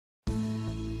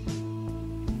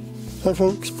Hi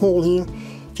folks, Paul here.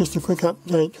 Just a quick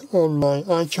update on my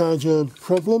iCharger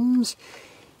problems.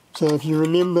 So if you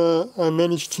remember, I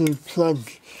managed to plug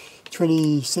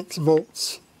 26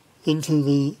 volts into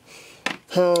the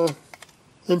power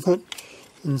input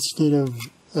instead of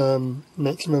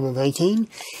maximum of 18,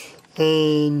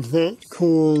 and that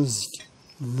caused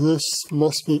this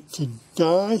MOSFET to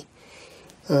die,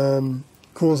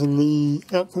 causing the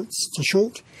outputs to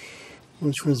short,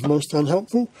 which was most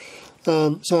unhelpful.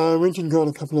 So I went and got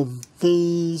a couple of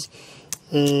these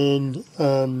and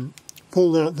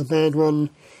pulled out the bad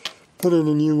one, put in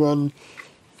a new one,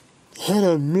 had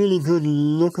a really good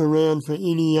look around for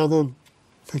any other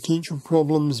potential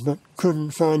problems but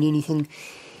couldn't find anything.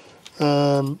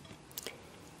 So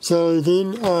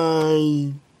then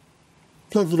I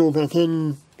plugged it all back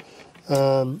in,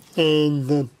 and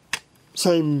the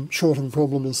same shorting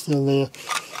problem is still there.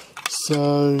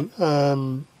 So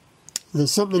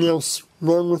there's something else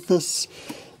wrong with this,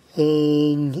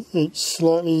 and it's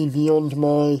slightly beyond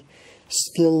my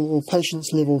skill or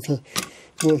patience level to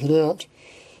work it out.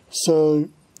 So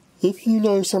if you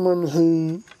know someone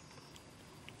who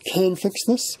can fix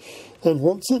this and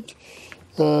wants it,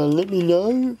 let me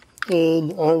know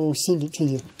and I will send it to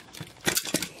you.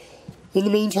 In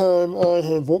the meantime, I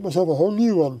have bought myself a whole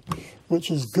new one, which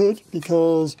is good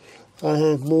because I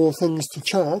have more things to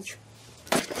charge.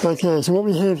 Okay, so what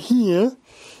we have here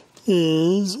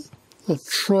is a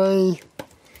tray,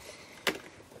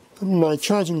 my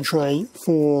charging tray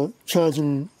for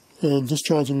charging and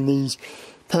discharging these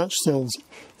pouch cells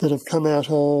that have come out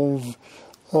of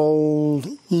old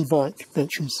e-bike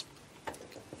batteries.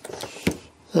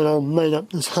 And I've made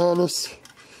up this harness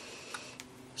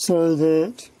so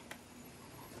that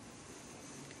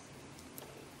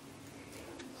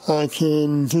I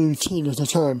can do 10 at a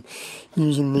time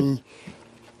using the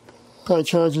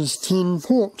iCharger's 10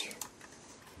 port.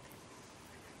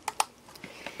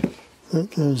 That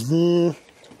goes there,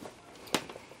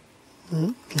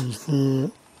 that goes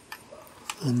there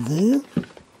and there.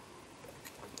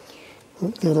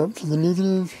 Hook that up to the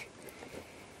negative,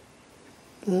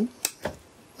 that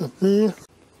up there.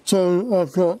 So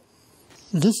I've got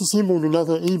disassembled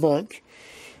another e-bike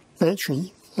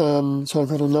battery, so I've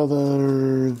got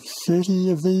another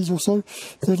 30 of these or so,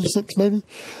 36 maybe.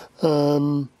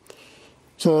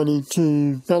 So I need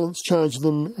to balance charge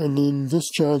them and then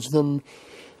discharge them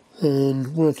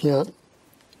and work out,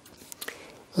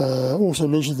 also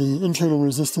measure the internal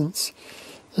resistance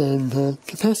and the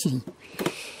capacity.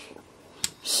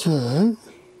 So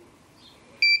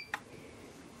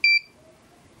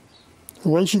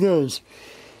away she goes.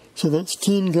 So that's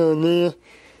 10 going there.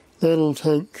 That'll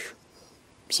take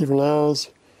several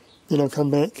hours. Then I'll come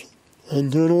back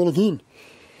and do it all again.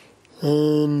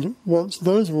 And once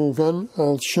those are all done,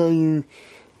 I'll show you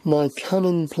my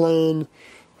cunning plan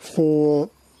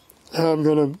for how I'm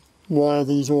going to wire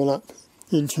these all up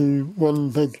into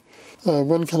one big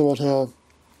 1 kilowatt hour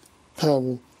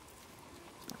Powerwall.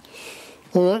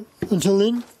 Alright, until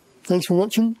then, thanks for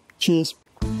watching. Cheers.